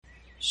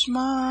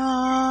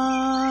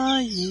Shema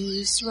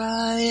Yisrael,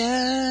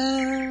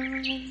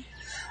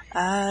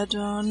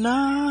 Adonai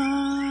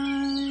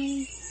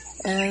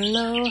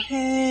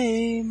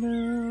Eloheinu,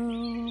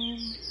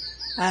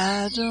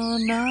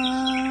 Adonai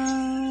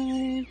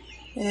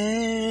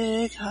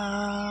Echad,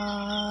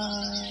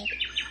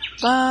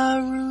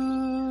 Baruch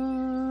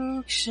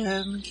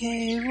Shem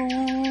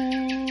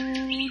Kevod,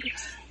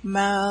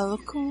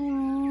 Malkuto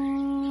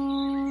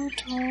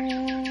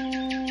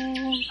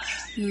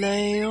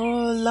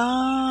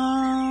Leolam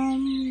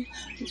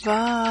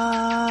Vaed.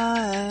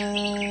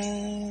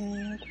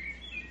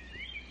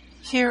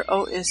 Hear,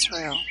 O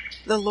Israel,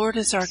 the Lord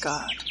is our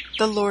God,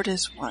 the Lord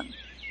is one.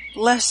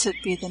 Blessed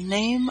be the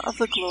name of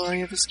the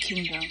glory of his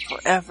kingdom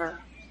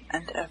forever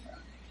and ever.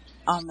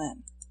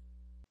 Amen.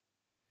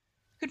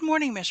 Good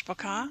morning,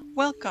 Mishpachah.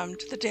 Welcome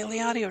to the Daily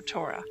Audio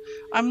Torah.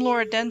 I'm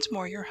Laura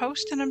Densmore, your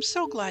host, and I'm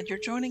so glad you're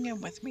joining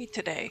in with me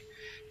today.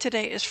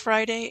 Today is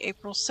Friday,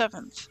 April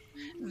 7th.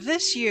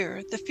 This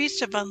year, the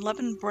Feast of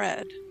Unleavened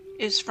Bread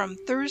is from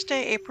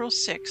Thursday, April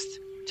 6th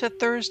to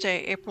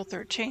Thursday, April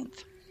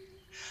 13th.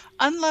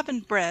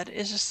 Unleavened bread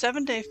is a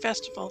 7-day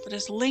festival that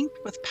is linked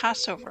with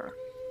Passover.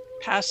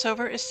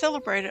 Passover is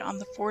celebrated on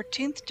the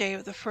 14th day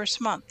of the first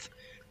month,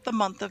 the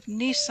month of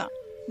Nisan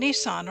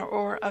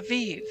or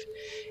Aviv.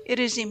 It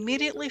is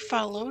immediately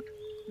followed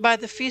by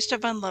the Feast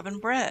of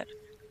Unleavened Bread,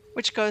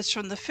 which goes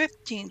from the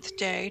 15th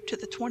day to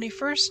the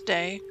 21st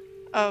day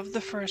of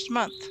the first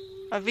month,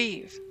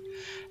 Aviv.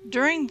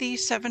 During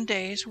these 7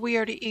 days, we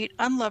are to eat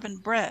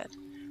unleavened bread,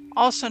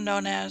 also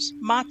known as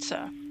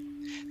matzah.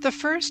 The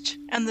first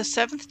and the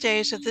 7th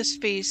days of this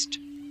feast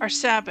are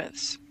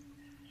Sabbaths.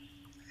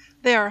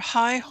 They are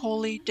high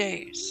holy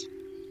days,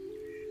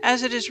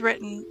 as it is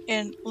written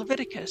in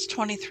Leviticus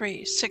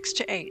 23,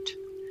 6-8.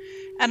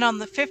 And on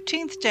the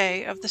 15th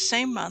day of the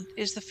same month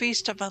is the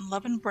Feast of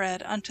Unleavened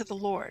Bread unto the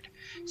Lord.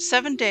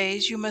 7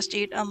 days you must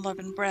eat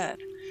unleavened bread.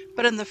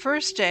 But in the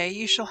first day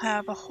you shall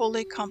have a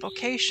holy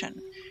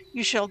convocation.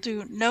 You shall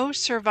do no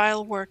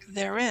servile work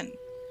therein.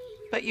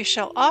 But you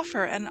shall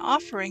offer an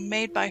offering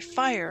made by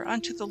fire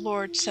unto the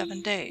Lord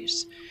 7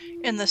 days.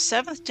 In the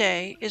 7th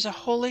day is a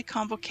holy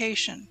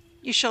convocation.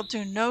 You shall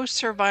do no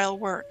servile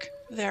work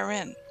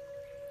therein.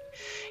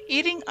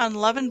 Eating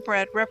unleavened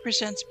bread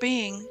represents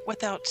being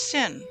without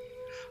sin.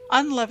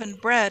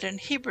 Unleavened bread in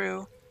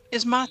Hebrew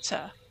is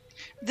matzah.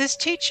 This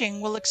teaching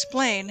will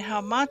explain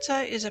how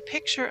matzah is a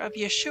picture of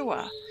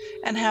Yeshua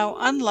and how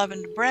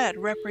unleavened bread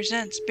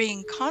represents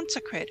being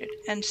consecrated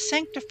and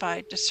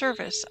sanctified to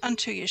service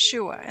unto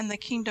Yeshua in the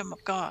kingdom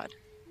of God.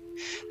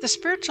 The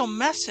spiritual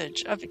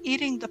message of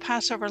eating the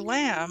Passover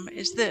lamb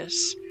is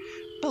this: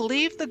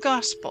 believe the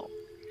gospel.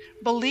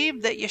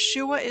 Believe that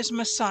Yeshua is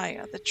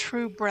Messiah, the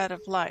true bread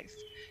of life.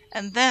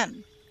 And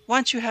then,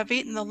 once you have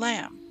eaten the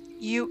lamb,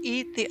 you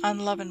eat the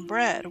unleavened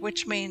bread,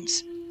 which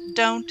means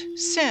don't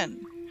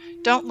sin.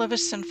 Don't live a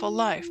sinful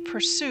life.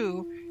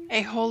 Pursue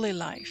a holy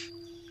life.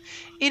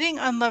 Eating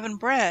unleavened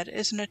bread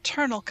is an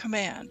eternal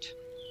command,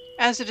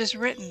 as it is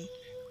written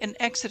in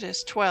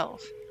Exodus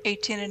 12,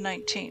 18 and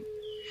 19.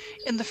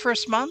 In the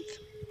first month,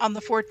 on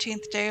the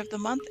 14th day of the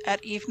month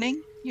at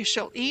evening, you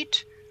shall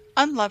eat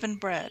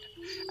unleavened bread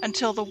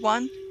until the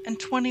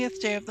 21st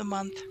day of the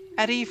month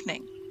at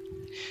evening.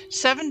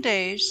 7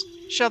 days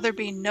shall there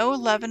be no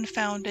leaven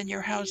found in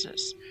your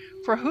houses.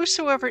 For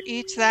whosoever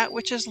eats that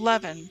which is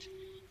leavened,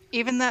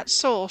 even that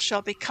soul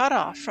shall be cut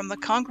off from the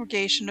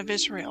congregation of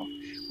Israel,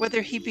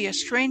 whether he be a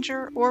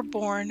stranger or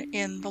born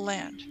in the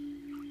land.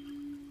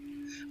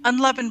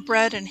 Unleavened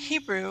bread in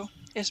Hebrew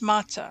is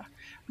matzah.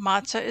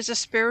 Matzah is a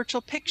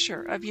spiritual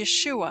picture of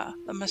Yeshua,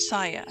 the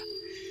Messiah.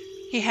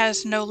 He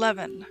has no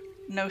leaven,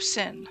 no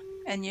sin,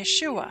 and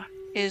Yeshua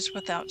is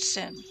without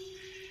sin.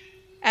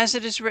 As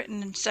it is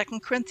written in 2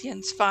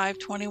 Corinthians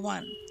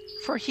 5:21,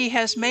 for he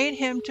has made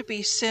him to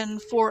be sin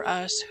for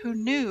us who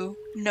knew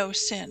no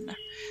sin,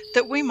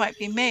 that we might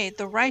be made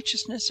the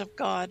righteousness of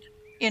God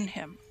in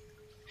him.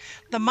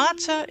 The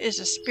matzah is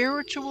a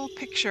spiritual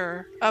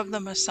picture of the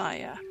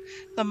Messiah.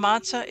 The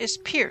matzah is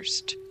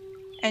pierced,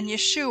 and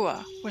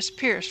Yeshua was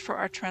pierced for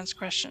our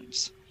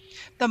transgressions.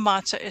 The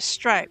matzah is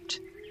striped,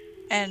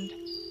 and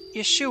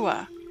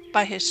Yeshua,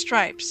 by his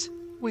stripes,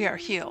 we are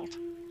healed.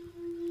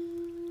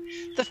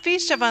 The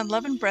Feast of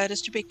Unleavened Bread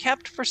is to be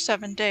kept for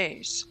 7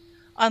 days.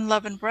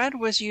 Unleavened bread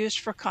was used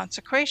for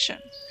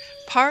consecration.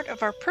 Part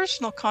of our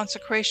personal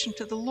consecration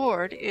to the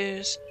Lord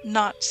is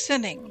not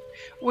sinning.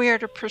 We are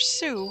to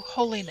pursue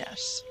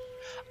holiness.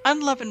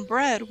 Unleavened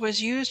bread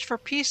was used for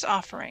peace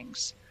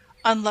offerings.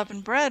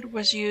 Unleavened bread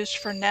was used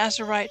for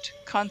Nazirite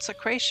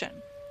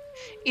consecration.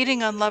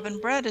 Eating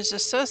unleavened bread is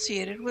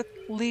associated with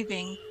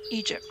leaving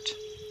Egypt.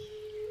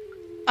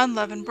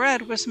 Unleavened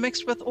bread was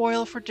mixed with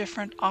oil for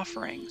different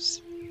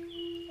offerings.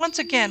 Once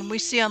again, we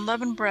see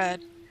unleavened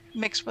bread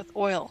mixed with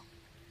oil.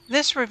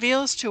 This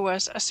reveals to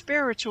us a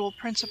spiritual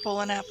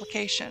principle and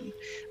application.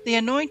 The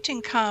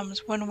anointing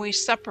comes when we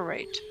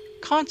separate,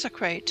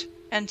 consecrate,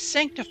 and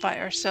sanctify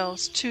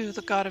ourselves to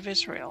the God of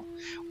Israel.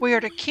 We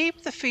are to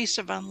keep the Feast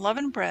of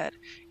Unleavened Bread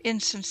in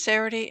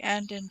sincerity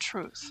and in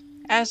truth.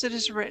 as it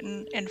is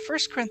written in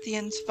 1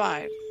 Corinthians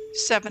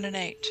 5:7 and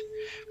 8.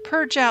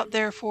 Purge out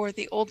therefore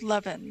the old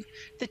leaven,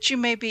 that you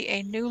may be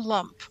a new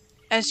lump,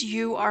 as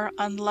you are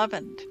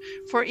unleavened.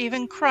 For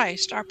even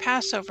Christ our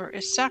Passover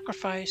is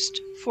sacrificed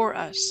for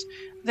us.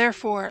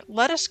 Therefore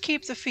let us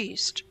keep the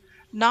feast,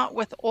 not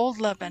with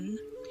old leaven,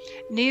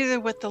 neither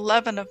with the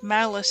leaven of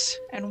malice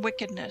and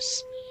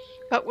wickedness,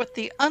 but with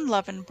the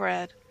unleavened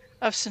bread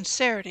of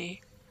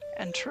sincerity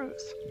and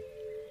truth.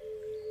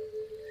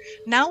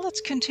 Now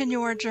let's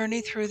continue our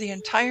journey through the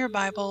entire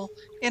Bible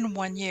in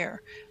 1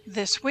 year.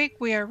 This week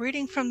we are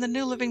reading from the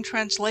New Living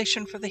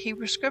Translation for the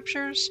Hebrew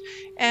Scriptures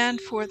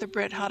and for the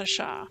Brit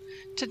Hadashah.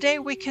 Today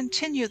we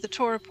continue the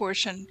Torah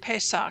portion,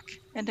 Pesach,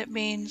 and it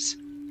means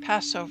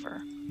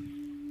Passover.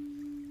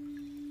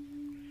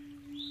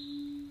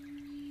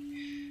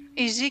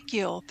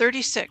 Ezekiel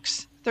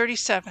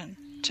 36:37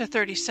 to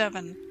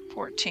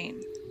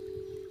 37:14.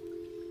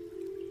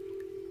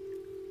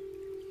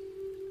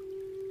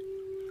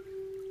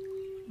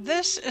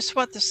 This is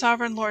what the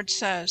Sovereign Lord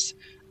says: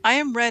 I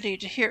am ready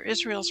to hear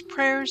Israel's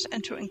prayers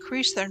and to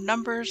increase their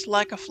numbers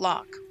like a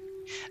flock.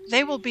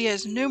 They will be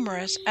as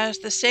numerous as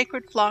the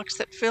sacred flocks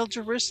that fill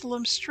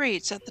Jerusalem's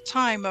streets at the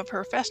time of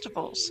her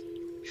festivals.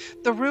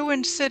 The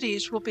ruined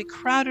cities will be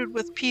crowded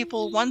with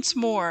people once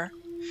more,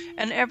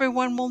 and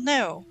everyone will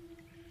know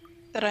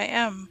that I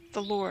am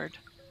the Lord.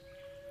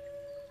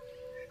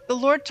 The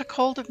Lord took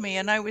hold of me,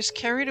 and I was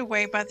carried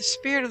away by the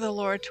Spirit of the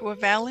Lord to a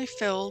valley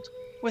filled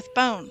with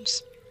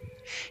bones.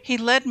 He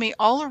led me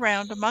all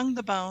around among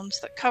the bones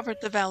that covered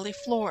the valley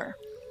floor.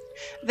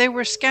 They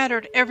were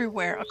scattered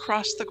everywhere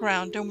across the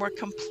ground and were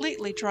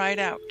completely dried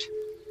out.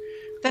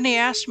 Then he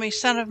asked me,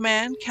 Son of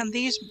man, can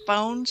these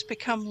bones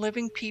become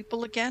living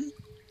people again?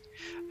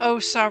 O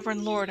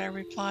Sovereign Lord, I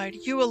replied,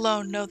 you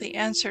alone know the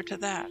answer to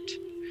that.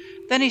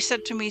 Then he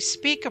said to me,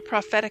 Speak a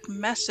prophetic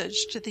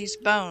message to these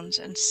bones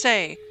and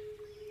say,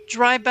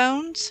 Dry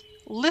bones,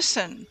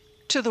 listen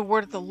to the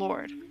word of the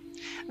Lord.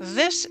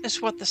 This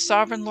is what the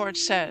Sovereign Lord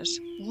says.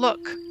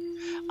 Look,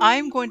 I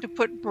am going to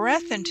put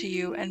breath into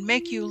you and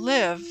make you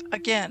live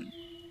again.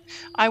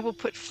 I will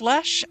put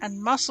flesh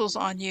and muscles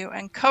on you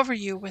and cover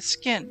you with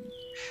skin.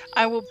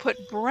 I will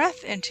put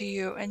breath into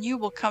you and you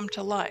will come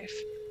to life.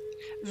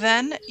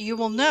 Then you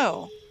will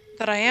know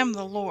that I am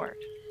the Lord.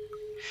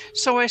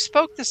 So I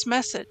spoke this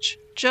message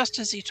just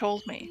as he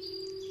told me.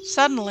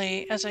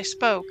 Suddenly, as I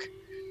spoke,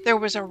 there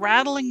was a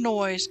rattling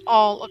noise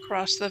all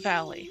across the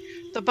valley.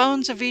 The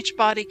bones of each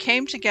body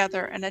came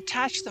together and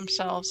attached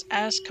themselves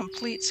as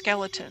complete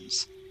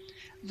skeletons.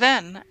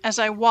 Then, as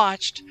I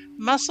watched,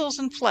 muscles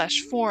and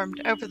flesh formed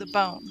over the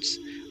bones.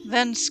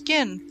 Then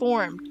skin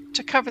formed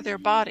to cover their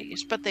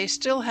bodies, but they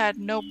still had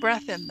no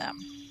breath in them.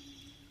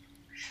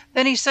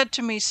 Then he said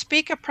to me,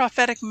 Speak a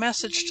prophetic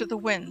message to the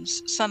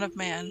winds, Son of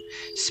man.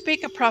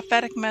 Speak a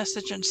prophetic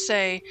message and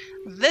say,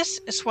 This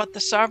is what the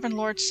Sovereign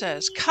Lord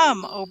says.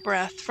 Come, O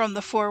breath from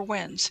the four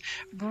winds.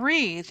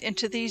 Breathe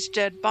into these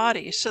dead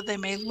bodies so they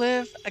may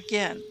live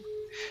again.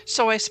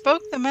 So I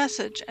spoke the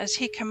message as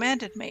he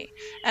commanded me,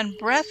 and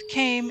breath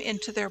came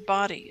into their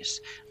bodies.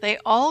 They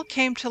all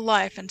came to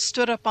life and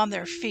stood up on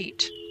their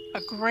feet, a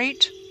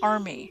great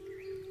army.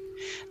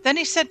 Then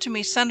he said to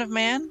me, Son of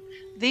man,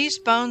 these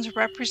bones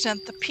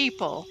represent the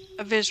people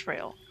of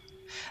Israel.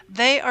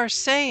 They are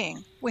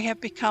saying, We have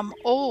become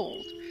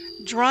old,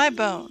 dry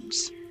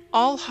bones.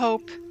 All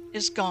hope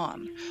is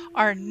gone.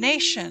 Our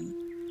nation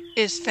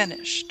is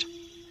finished.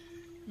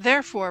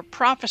 Therefore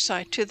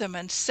prophesy to them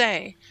and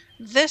say,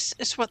 This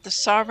is what the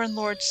Sovereign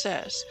Lord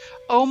says.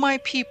 O my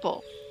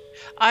people,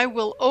 I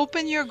will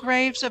open your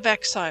graves of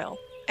exile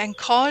and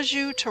cause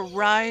you to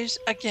rise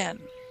again.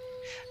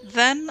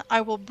 Then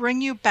I will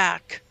bring you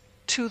back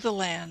to the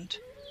land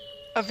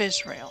of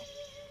Israel.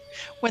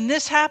 When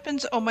this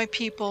happens, O my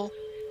people,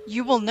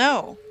 you will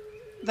know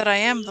that I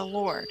am the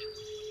Lord.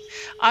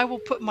 I will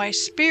put my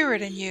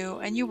spirit in you,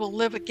 and you will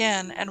live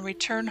again and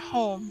return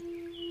home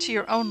to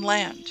your own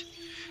land.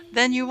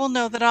 Then you will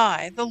know that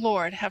I, the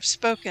Lord, have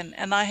spoken,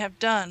 and I have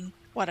done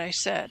what I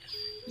said.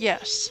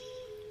 Yes,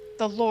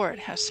 the Lord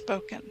has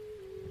spoken.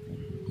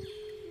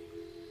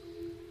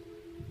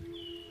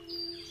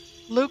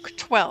 Luke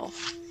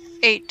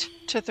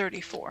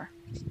 12:8-34.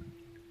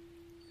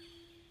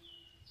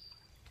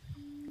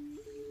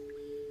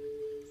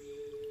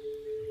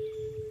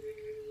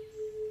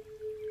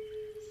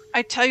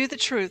 I tell you the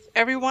truth,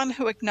 everyone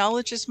who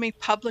acknowledges me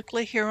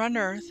publicly here on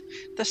earth,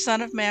 the Son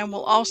of Man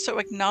will also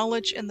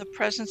acknowledge in the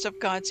presence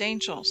of God's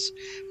angels.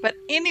 But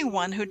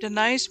anyone who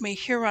denies me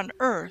here on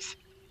earth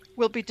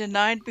will be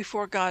denied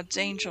before God's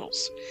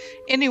angels.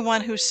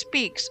 Anyone who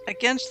speaks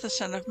against the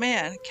Son of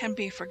Man can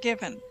be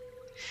forgiven.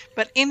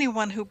 But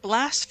anyone who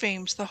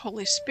blasphemes the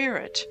Holy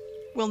Spirit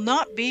will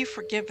not be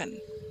forgiven.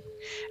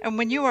 And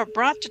when you are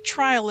brought to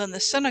trial in the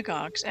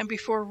synagogues and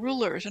before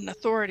rulers and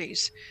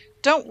authorities,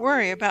 don't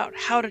worry about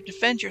how to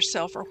defend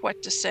yourself or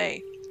what to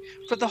say,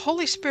 for the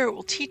Holy Spirit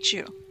will teach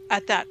you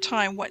at that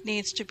time what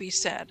needs to be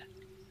said.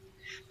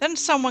 Then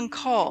someone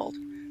called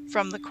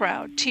from the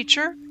crowd,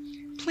 Teacher,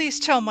 please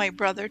tell my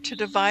brother to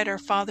divide our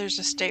father's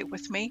estate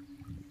with me.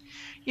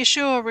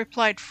 Yeshua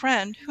replied,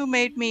 "Friend, who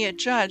made me a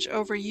judge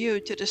over you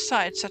to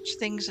decide such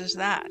things as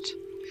that?"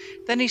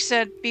 Then he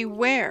said,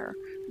 "Beware,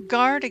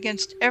 guard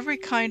against every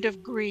kind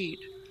of greed.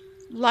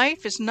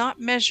 Life is not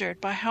measured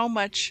by how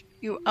much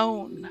you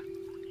own."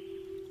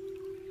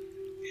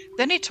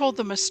 Then he told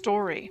them a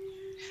story.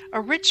 A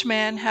rich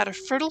man had a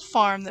fertile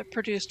farm that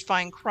produced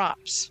fine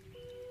crops.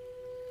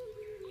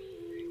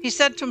 He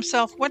said to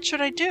himself, "What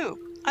should I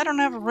do? I don't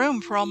have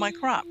room for all my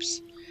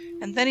crops."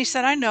 And then he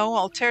said, "I know,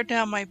 I'll tear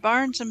down my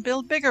barns and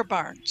build bigger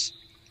barns.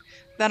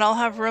 Then I'll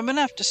have room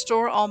enough to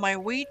store all my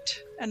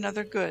wheat and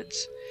other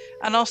goods.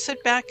 And I'll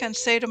sit back and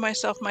say to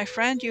myself, 'My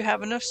friend, you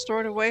have enough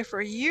stored away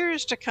for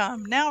years to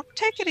come. Now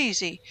take it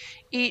easy.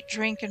 Eat,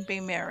 drink, and be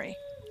merry.'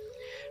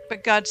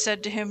 But God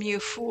said to him, 'You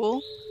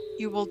fool,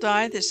 you will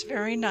die this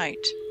very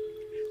night.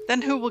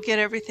 Then who will get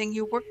everything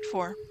you worked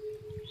for?'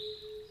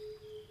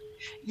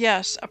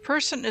 Yes, a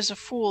person is a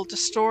fool to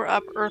store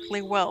up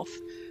earthly wealth,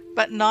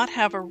 but not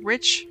have a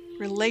rich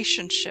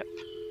relationship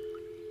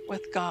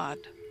with God."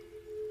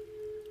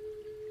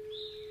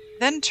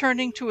 Then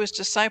turning to his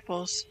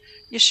disciples,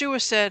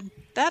 Yeshua said,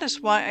 "That is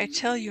why I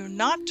tell you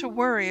not to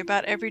worry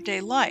about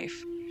everyday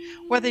life,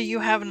 whether you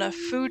have enough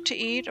food to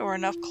eat or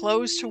enough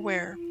clothes to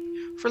wear.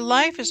 For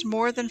life is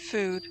more than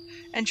food,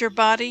 and your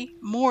body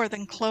more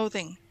than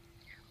clothing.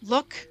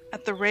 Look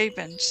at the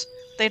ravens.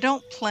 They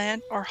don't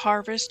plant or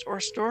harvest or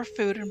store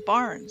food in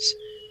barns,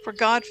 for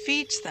God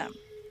feeds them.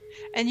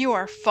 And you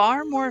are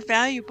far more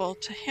valuable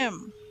to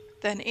Him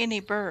than any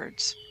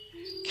birds.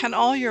 Can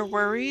all your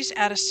worries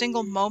add a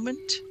single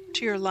moment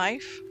to your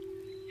life?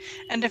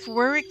 And if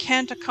worry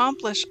can't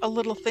accomplish a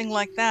little thing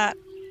like that,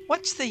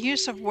 what's the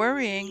use of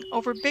worrying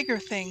over bigger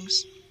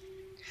things?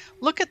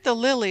 Look at the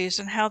lilies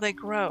and how they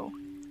grow.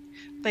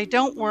 They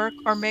don't work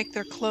or make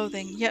their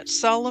clothing, yet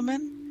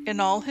Solomon, in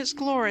all his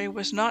glory,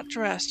 was not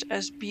dressed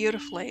as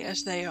beautifully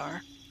as they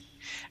are.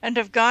 And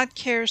if God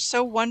cares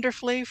so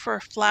wonderfully for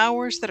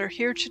flowers that are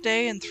here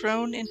today and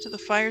thrown into the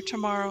fire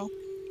tomorrow,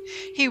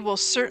 He will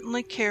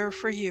certainly care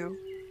for you.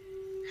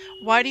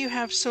 Why do you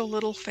have so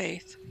little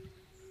faith?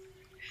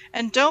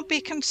 And don't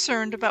be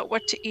concerned about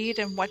what to eat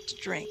and what to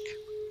drink.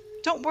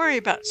 Don't worry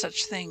about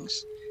such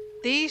things.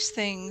 These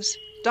things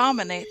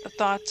dominate the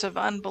thoughts of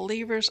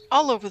unbelievers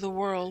all over the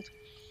world.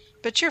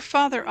 But your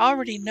Father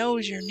already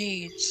knows your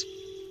needs.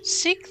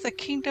 Seek the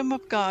kingdom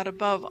of God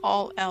above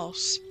all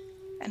else,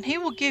 and He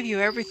will give you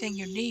everything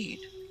you need.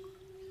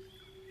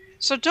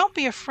 So don't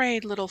be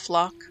afraid, little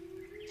flock,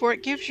 for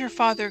it gives your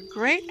Father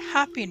great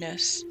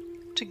happiness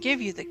to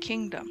give you the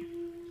kingdom.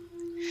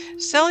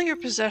 Sell your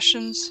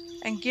possessions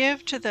and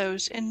give to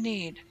those in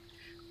need.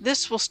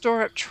 This will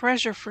store up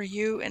treasure for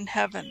you in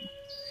heaven,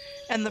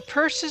 and the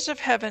purses of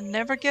heaven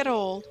never get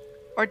old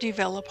or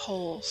develop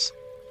holes.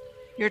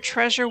 Your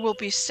treasure will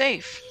be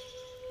safe.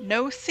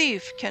 No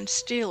thief can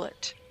steal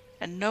it,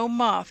 and no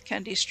moth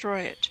can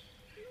destroy it.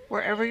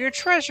 Wherever your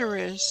treasure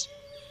is,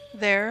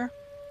 there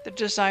the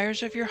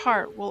desires of your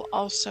heart will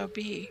also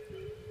be."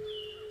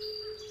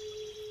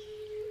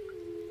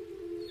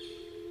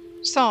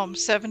 Psalm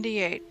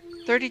 78,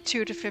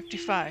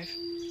 32-55.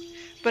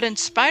 But in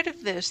spite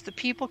of this, the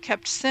people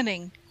kept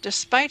sinning.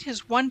 Despite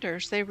His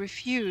wonders, they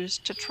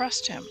refused to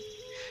trust Him.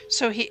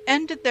 So He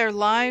ended their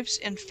lives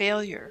in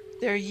failure,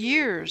 their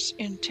years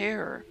in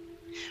terror.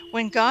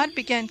 When God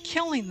began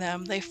killing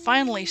them, they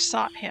finally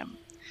sought Him.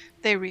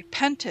 They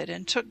repented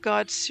and took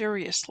God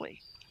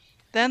seriously.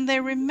 Then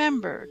they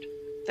remembered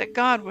that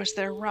God was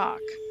their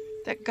rock,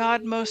 that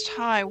God Most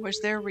High was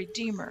their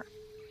Redeemer.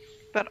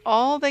 But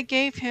all they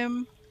gave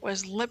Him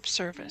was lip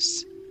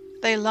service.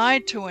 They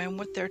lied to Him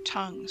with their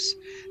tongues.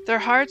 Their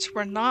hearts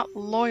were not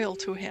loyal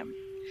to Him.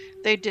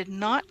 They did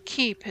not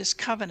keep His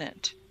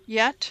covenant.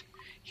 Yet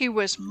He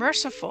was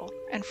merciful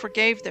and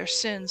forgave their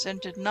sins and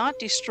did not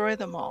destroy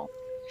them all.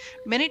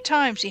 Many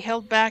times He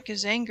held back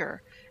His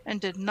anger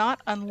and did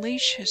not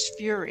unleash His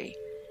fury,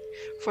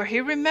 for He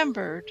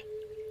remembered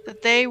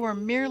that they were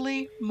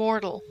merely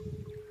mortal,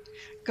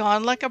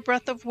 gone like a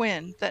breath of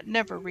wind that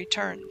never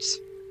returns.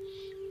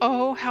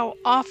 Oh, how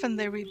often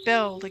they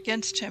rebelled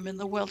against Him in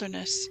the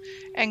wilderness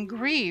and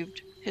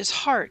grieved His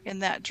heart in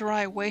that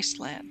dry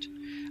wasteland.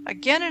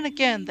 Again and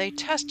again they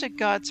tested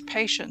God's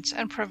patience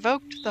and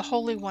provoked the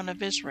Holy One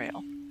of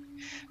Israel.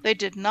 They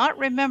did not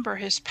remember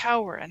His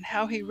power and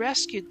how He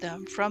rescued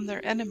them from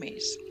their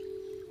enemies.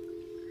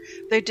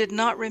 They did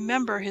not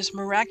remember His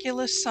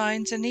miraculous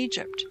signs in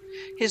Egypt,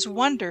 His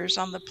wonders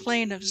on the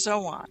plain of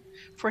Zoan,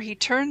 for He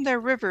turned their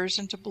rivers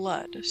into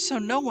blood, so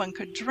no one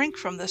could drink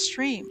from the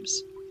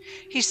streams.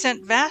 He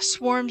sent vast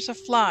swarms of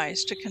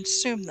flies to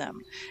consume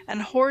them,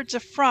 and hordes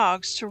of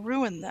frogs to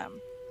ruin them.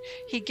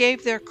 He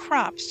gave their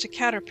crops to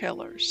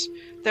caterpillars.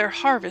 Their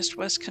harvest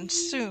was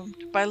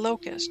consumed by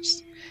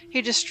locusts.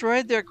 He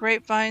destroyed their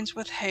grapevines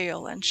with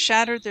hail, and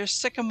shattered their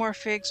sycamore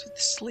figs with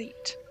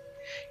sleet.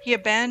 He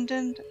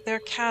abandoned their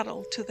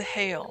cattle to the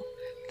hail,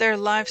 their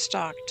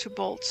livestock to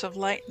bolts of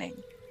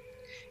lightning.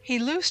 He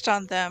loosed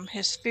on them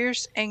His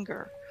fierce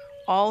anger,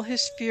 all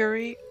His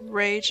fury,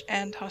 rage,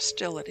 and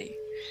hostility.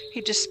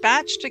 He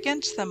dispatched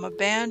against them a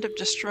band of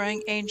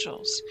destroying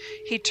angels.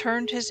 He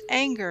turned his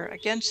anger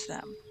against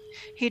them.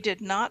 He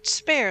did not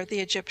spare the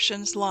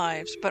Egyptians'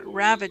 lives, but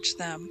ravaged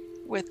them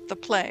with the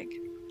plague.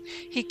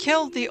 He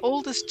killed the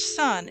oldest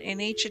son in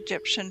each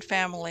Egyptian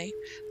family,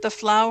 the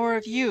flower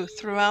of youth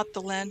throughout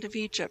the land of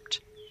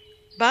Egypt.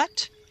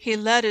 But he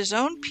led his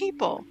own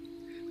people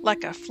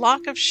like a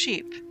flock of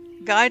sheep,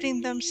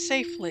 guiding them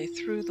safely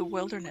through the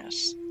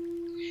wilderness.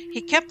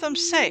 He kept them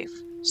safe,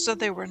 so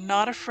they were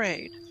not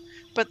afraid,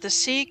 but the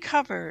sea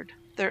covered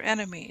their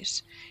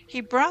enemies.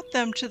 He brought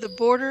them to the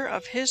border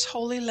of his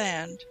holy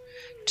land,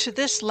 to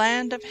this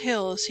land of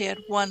hills he had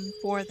won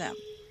for them.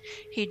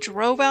 He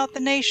drove out the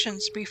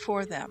nations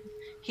before them.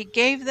 He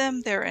gave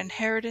them their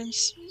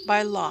inheritance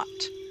by lot.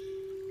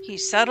 He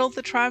settled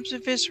the tribes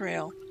of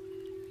Israel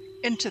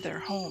into their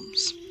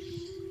homes.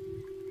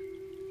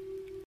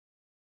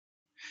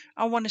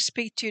 I want to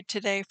speak to you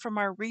today from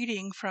our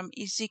reading from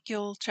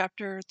Ezekiel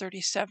chapter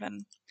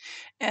 37.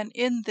 And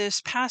in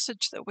this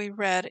passage that we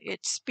read,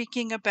 it's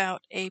speaking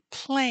about a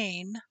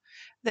plain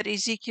that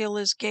Ezekiel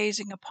is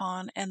gazing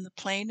upon, and the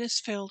plain is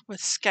filled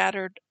with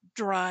scattered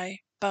dry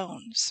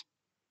bones.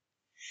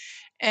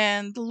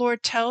 And the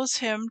Lord tells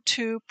him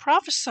to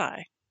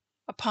prophesy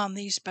upon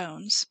these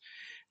bones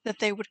that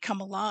they would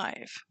come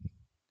alive,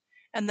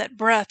 and that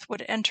breath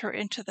would enter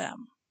into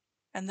them,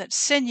 and that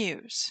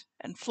sinews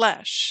and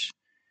flesh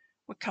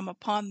would come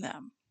upon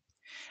them.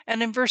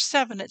 And in verse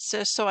 7 it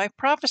says, "So I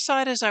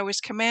prophesied as I was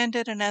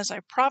commanded, and as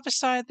I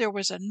prophesied there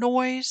was a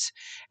noise,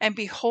 and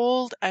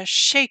behold, a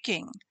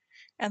shaking,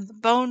 and the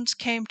bones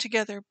came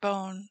together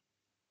bone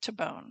to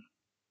bone.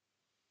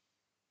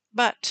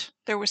 But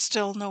there was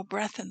still no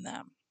breath in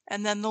them.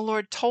 And then the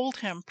Lord told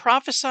him,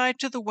 Prophesy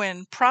to the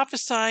wind,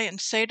 prophesy and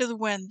say to the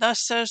wind,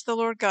 Thus says the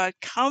Lord God,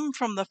 Come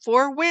from the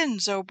four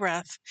winds, O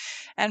breath,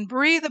 and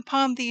breathe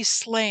upon these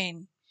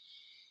slain,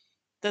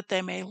 that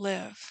they may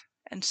live."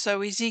 And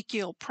so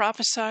Ezekiel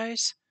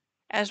prophesies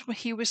as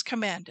he was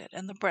commanded,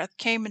 and the breath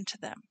came into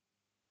them.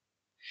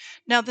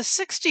 Now the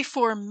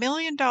 $64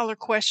 million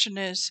question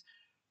is,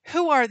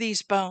 who are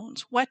these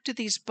bones? What do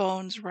these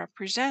bones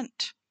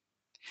represent?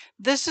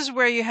 This is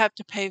where you have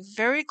to pay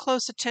very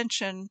close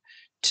attention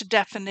to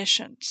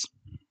definitions.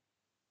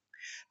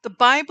 The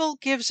Bible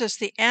gives us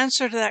the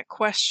answer to that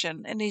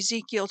question in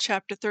Ezekiel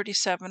chapter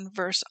 37,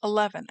 verse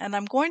 11. And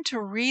I'm going to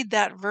read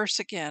that verse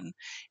again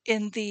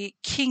in the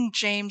King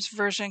James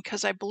Version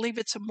because I believe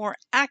it's a more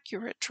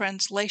accurate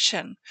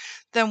translation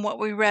than what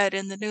we read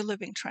in the New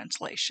Living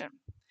Translation.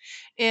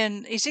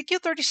 In Ezekiel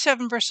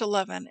 37, verse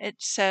 11, it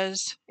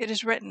says, it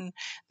is written,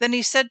 "Then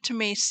he said to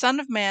me, Son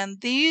of man,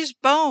 these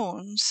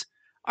bones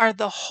are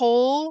the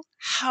whole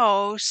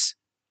house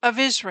of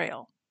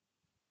Israel."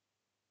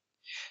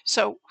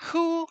 So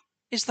who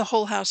is the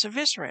whole house of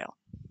Israel?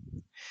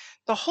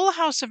 The whole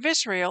house of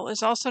Israel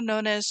is also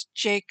known as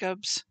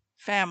Jacob's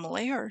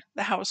family, or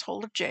the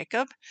household of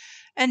Jacob.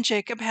 And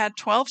Jacob had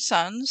 12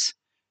 sons,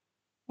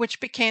 which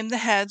became the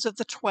heads of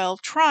the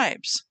 12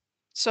 tribes.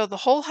 So the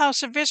whole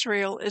house of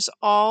Israel is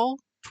all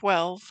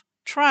 12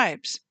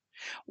 tribes.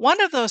 One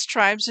of those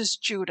tribes is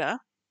Judah,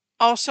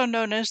 also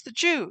known as the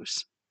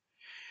Jews.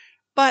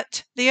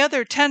 But the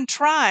other 10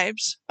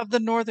 tribes of the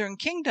northern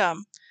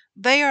kingdom,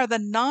 they are the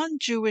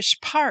non-Jewish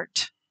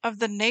part of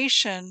the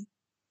nation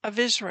of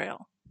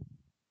Israel.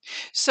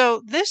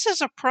 So this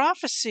is a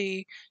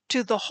prophecy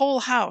to the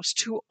whole house,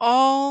 to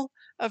all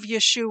of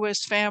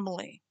Yeshua's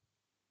family,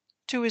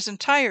 to his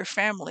entire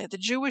family, the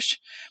Jewish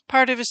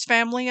part of his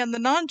family and the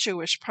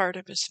non-Jewish part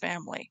of his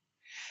family.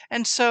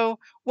 And so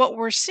what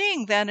we're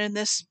seeing then in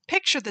this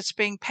picture that's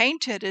being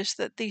painted is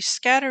that these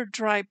scattered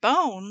dry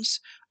bones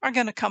are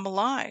going to come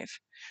alive.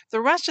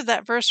 The rest of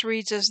that verse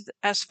reads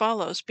as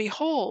follows,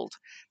 "Behold,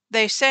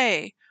 they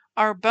say,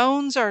 our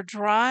bones are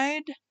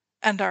dried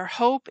and our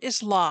hope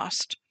is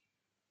lost.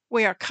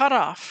 We are cut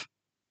off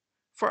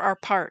for our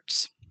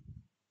parts."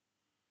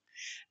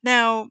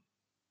 Now,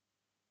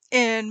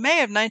 in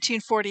May of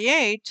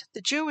 1948,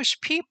 the Jewish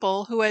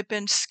people who had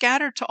been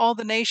scattered to all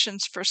the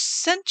nations for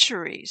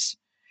centuries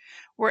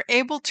were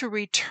able to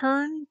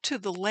return to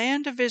the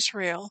land of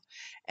Israel,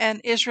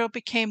 and Israel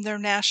became their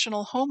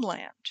national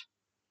homeland.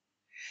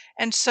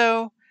 And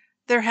so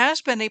there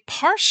has been a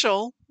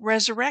partial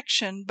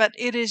resurrection, but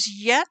it is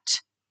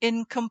yet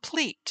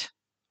incomplete.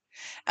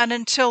 And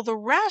until the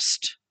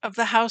rest of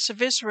the house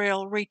of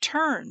Israel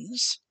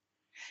returns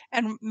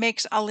and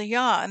makes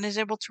aliyah and is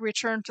able to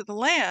return to the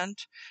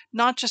land,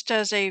 not just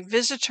as a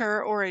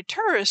visitor or a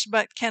tourist,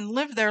 but can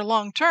live there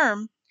long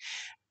term,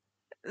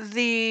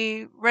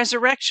 the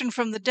resurrection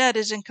from the dead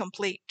is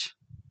incomplete.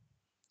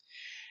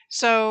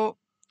 So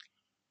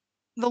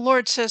the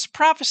Lord says,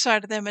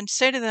 prophesy to them and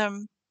say to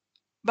them,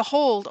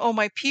 Behold, O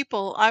my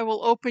people, I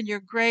will open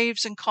your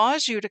graves and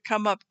cause you to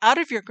come up out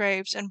of your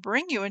graves and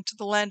bring you into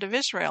the land of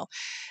Israel.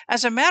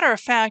 As a matter of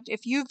fact,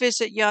 if you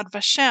visit Yad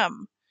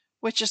Vashem,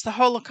 which is the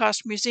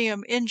Holocaust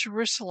Museum in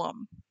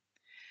Jerusalem,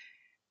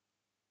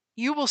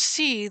 you will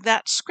see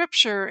that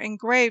scripture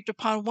engraved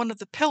upon one of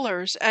the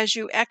pillars as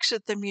you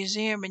exit the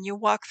museum and you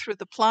walk through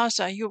the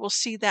plaza. You will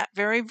see that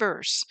very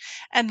verse.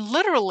 And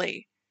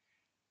literally,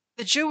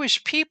 the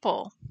Jewish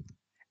people,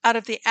 out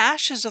of the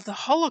ashes of the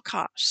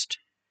Holocaust,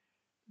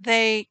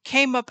 they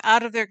came up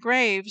out of their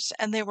graves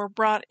and they were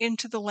brought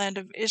into the land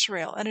of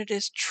Israel. And it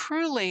is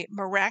truly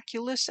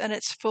miraculous and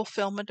it's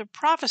fulfillment of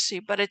prophecy,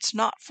 but it's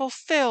not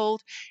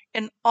fulfilled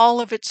in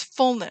all of its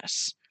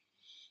fullness,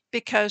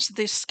 because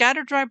the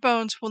scattered dry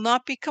bones will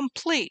not be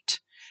complete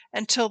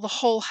until the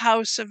whole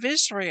house of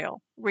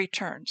Israel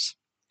returns.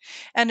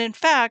 And in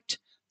fact,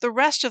 the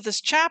rest of this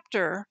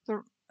chapter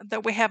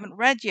that we haven't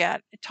read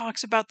yet, it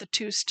talks about the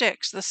two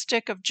sticks, the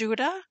stick of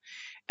Judah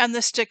and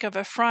the stick of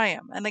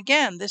Ephraim. And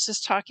again, this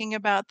is talking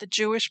about the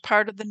Jewish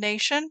part of the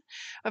nation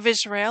of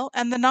Israel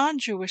and the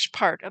non-Jewish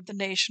part of the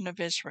nation of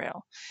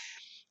Israel,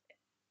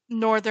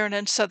 northern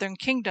and southern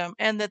kingdom,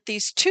 and that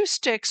these two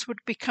sticks would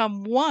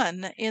become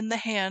one in the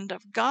hand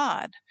of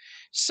God.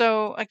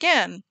 So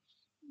again,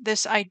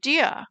 this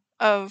idea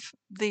of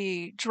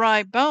the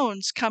dry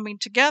bones coming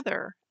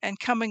together and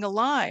coming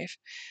alive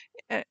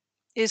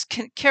is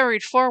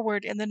carried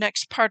forward in the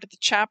next part of the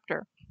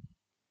chapter.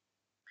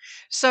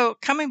 So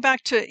coming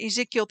back to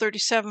Ezekiel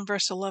 37,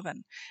 verse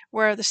 11,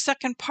 where the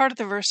second part of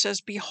the verse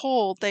says,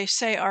 "Behold, they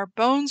say, our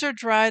bones are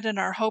dried and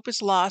our hope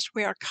is lost.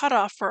 We are cut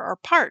off for our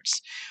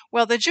parts."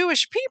 Well, the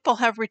Jewish people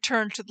have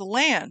returned to the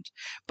land,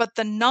 but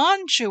the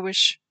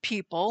non-Jewish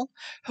people,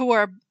 who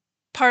are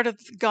part of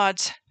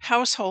God's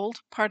household,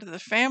 part of the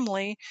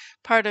family,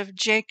 part of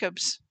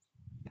Jacob's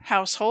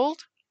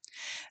household,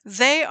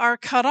 they are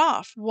cut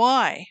off.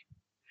 Why?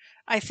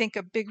 I think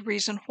a big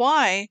reason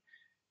why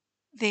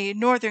the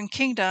northern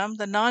kingdom,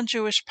 the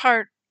non-Jewish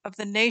part of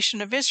the nation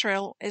of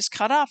Israel, is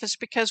cut off is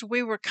because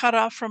we were cut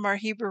off from our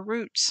Hebrew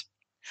roots.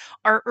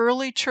 Our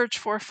early church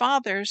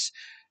forefathers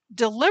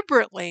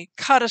deliberately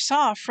cut us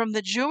off from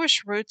the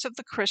Jewish roots of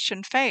the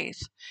Christian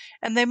faith,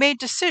 and they made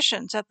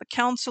decisions at the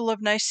Council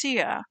of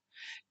Nicaea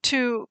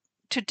to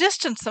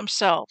distance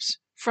themselves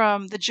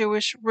from the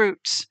Jewish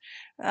roots.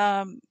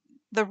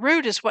 The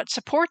root is what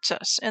supports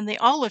us in the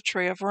olive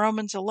tree of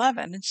Romans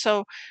 11. And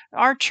so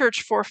our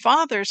church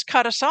forefathers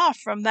cut us off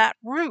from that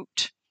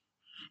root,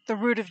 the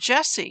root of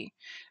Jesse,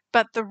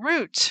 but the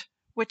root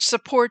which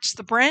supports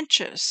the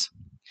branches.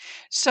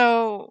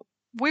 So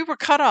we were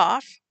cut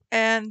off,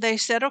 and they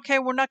said, okay,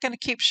 we're not going to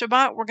keep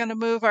Shabbat. We're going to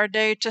move our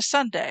day to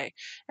Sunday.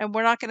 And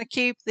we're not going to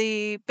keep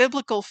the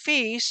biblical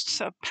feasts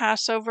of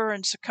Passover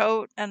and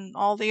Sukkot and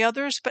all the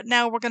others, but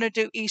now we're going to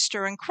do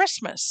Easter and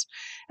Christmas.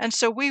 And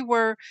so we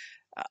were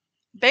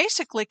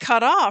basically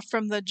cut off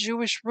from the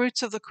Jewish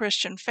roots of the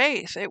Christian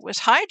faith. It was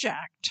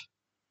hijacked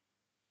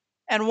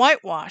and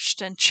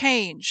whitewashed and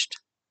changed,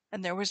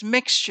 and there was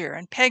mixture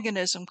and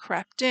paganism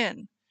crept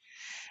in.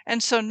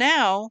 And so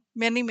now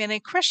many, many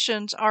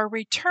Christians are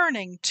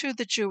returning to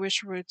the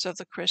Jewish roots of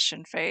the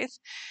Christian faith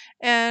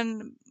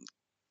and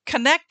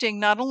connecting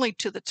not only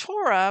to the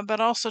Torah, but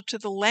also to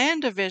the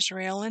land of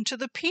Israel and to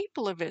the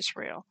people of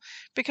Israel,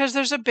 because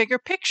there's a bigger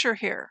picture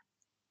here.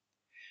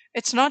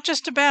 It's not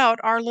just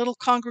about our little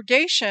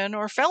congregation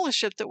or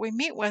fellowship that we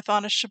meet with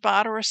on a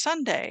Shabbat or a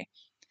Sunday.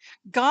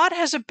 God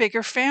has a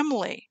bigger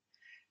family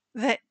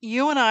that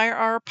you and I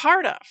are a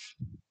part of.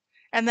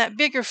 And that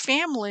bigger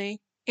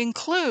family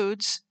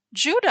includes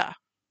Judah.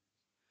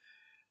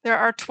 There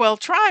are 12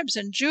 tribes,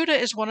 and Judah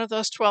is one of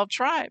those 12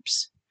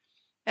 tribes.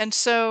 And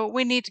so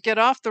we need to get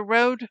off the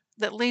road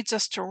that leads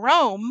us to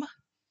Rome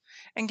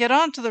and get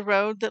onto the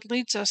road that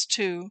leads us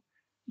to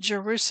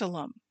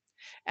Jerusalem,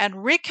 and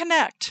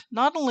reconnect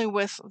not only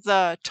with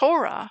the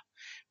Torah,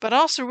 but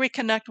also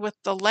reconnect with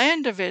the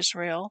land of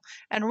Israel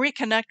and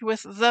reconnect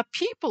with the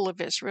people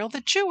of Israel,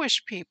 the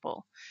Jewish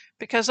people,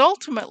 because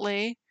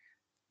ultimately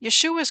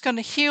Yeshua is going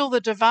to heal the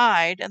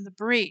divide and the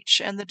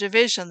breach and the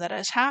division that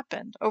has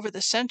happened over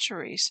the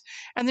centuries.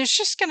 And there's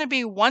just going to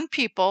be one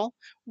people,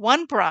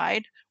 one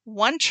bride,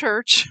 one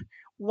church,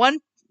 one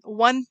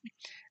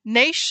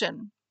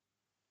nation,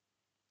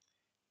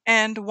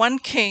 and one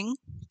king,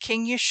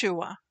 King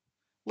Yeshua,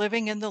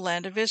 living in the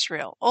land of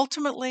Israel.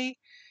 Ultimately,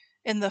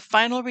 in the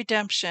final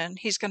redemption,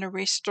 he's going to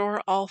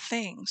restore all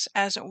things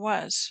as it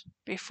was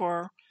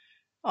before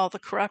all the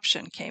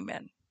corruption came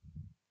in.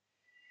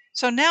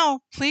 So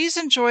now, please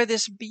enjoy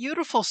this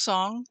beautiful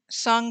song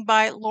sung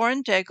by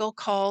Lauren Daigle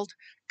called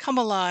 "Come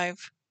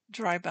Alive,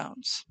 Dry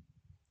Bones."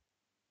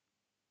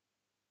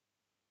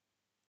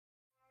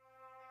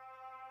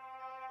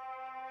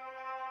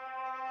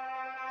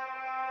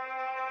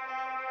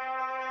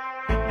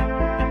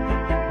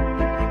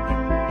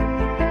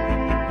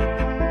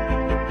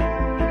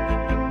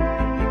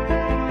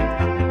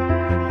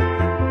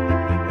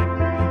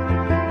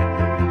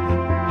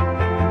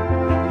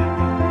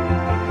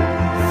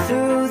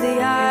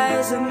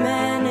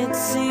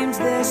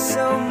 There's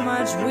so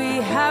much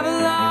we have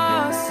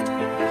lost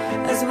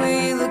as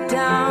we look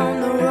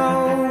down the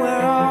road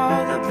where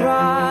all the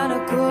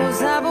prodigals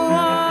have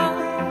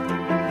walked.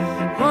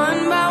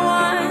 One by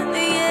one, the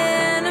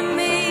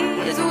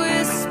enemy has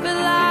whispered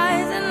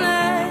lies and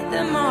let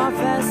them off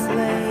as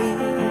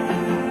slaves.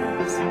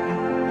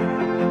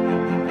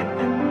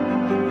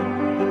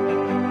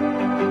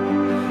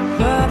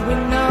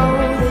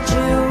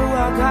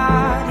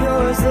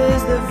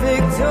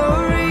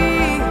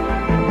 victory.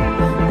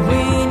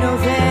 We know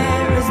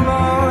there is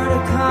more to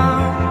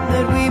come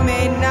that we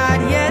may not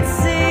yet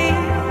see.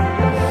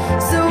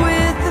 So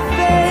with the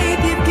faith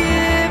you've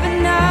given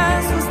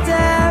us, we'll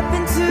step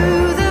into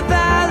the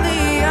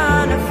valley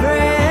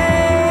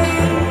unafraid.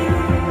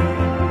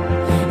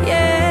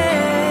 Yeah.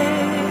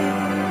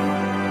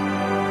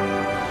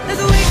 As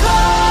we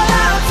call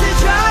out to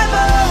dry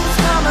bones,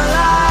 come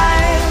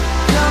alive,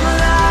 come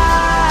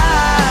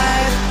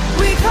alive.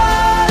 We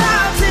call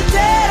out to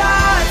dead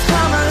hearts,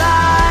 come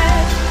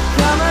alive,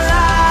 come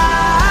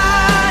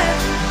alive.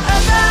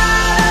 Up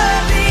out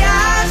of the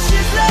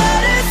ashes,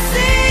 let us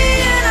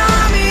see an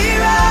army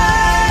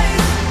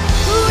rise.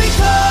 We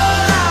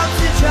call out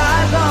to dry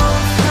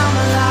bones, come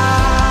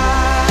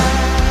alive.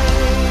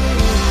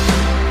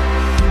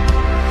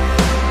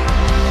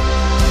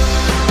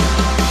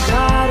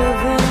 God of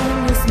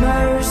endless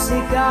mercy,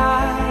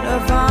 God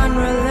of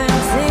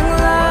unrelenting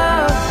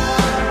love,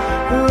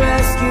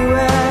 rescue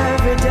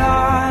every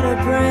daughter,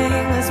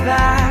 bring us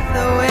back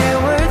the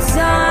wayward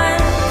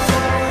sons,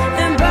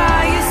 and by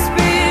your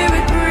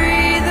spirit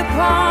breathe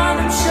upon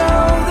them,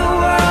 show the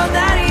world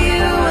that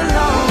you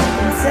alone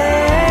can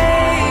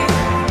save,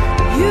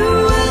 you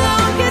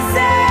alone can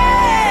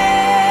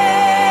save.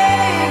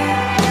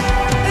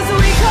 As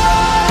we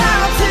call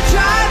out to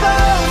dry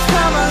bones,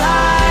 come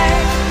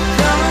alive,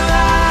 come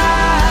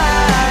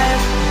alive.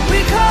 We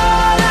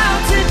call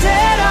out to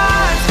dead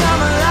hearts,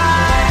 come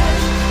alive,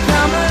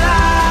 come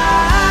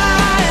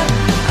alive.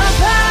 Up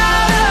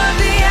out of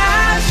the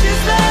ashes,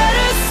 let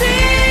us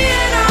see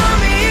an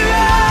army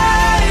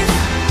rise.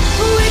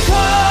 We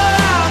call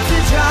out to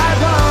dry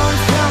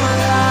bones, come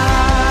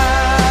alive.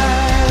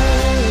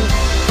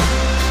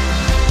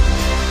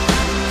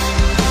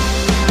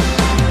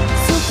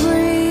 So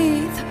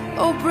breathe,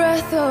 oh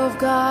breath of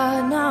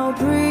God, now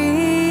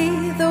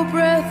breathe, oh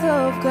breath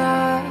of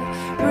God,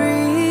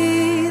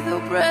 breathe, oh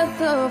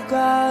breath of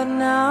God,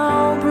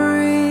 now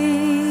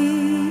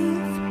breathe,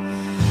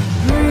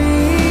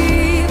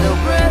 breathe, oh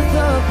breath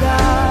of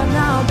God,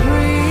 now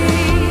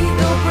breathe,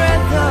 oh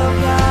breath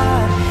of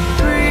God,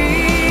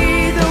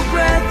 breathe, oh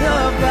breath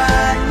of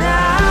God,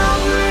 now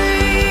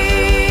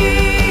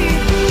breathe.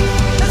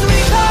 As we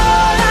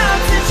call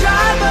out to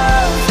dry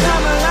bones,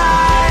 come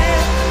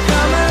alive,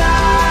 come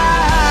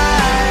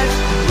alive.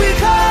 We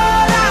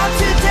call out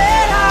to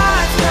dead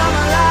hearts, come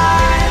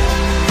alive,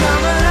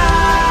 come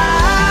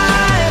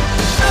alive.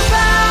 Up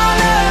out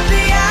of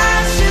the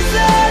ashes,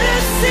 let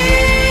us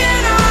see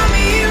an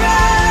army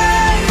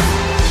rise.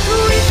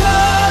 We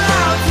call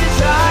out to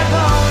dry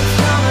bones,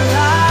 come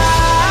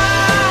alive,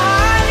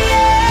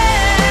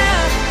 yeah.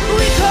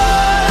 We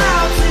call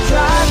out to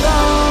dry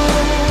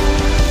bones,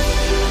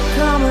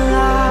 come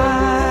alive.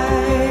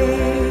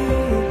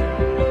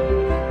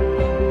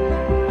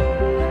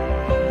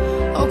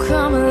 Oh,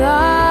 come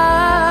alive.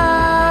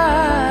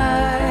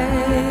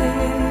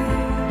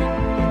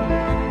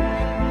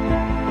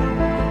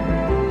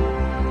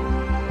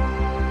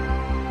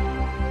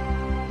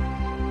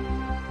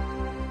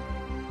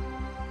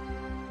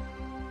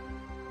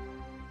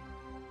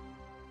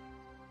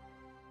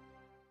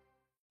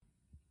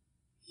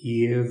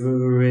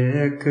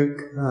 Yevrekka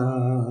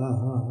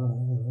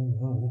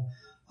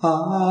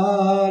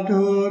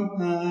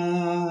Adonai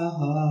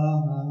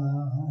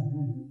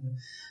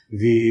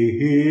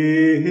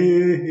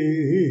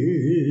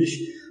Vish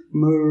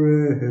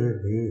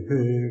Mereka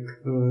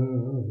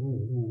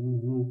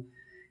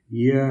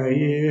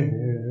Yair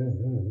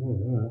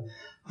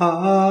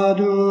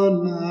Adonai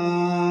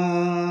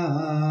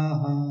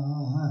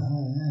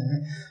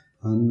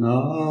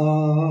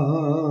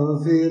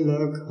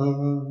Panavilaka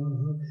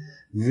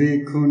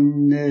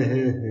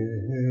Vikuneka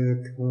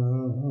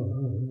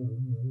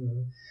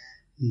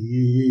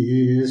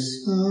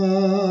Isa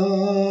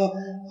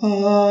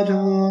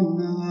Adonai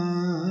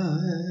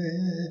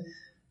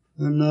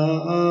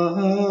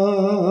Panav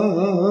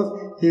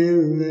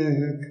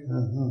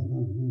Ileka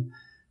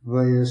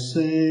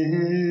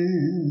Vayasem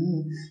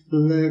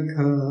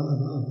Leka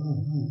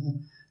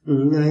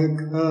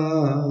Leka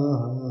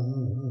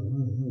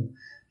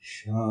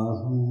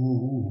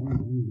Shalom.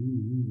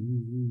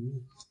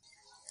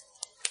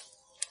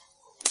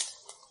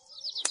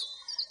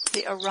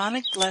 The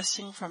Aaronic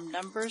blessing from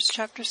Numbers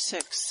chapter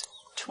 6,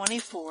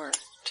 24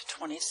 to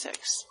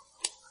 26.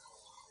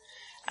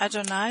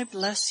 Adonai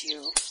bless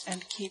you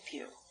and keep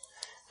you.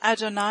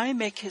 Adonai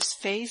make his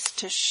face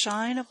to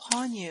shine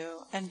upon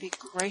you and be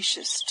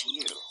gracious to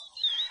you.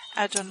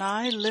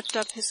 Adonai lift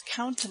up his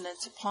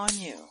countenance upon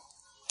you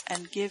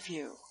and give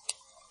you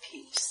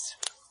peace.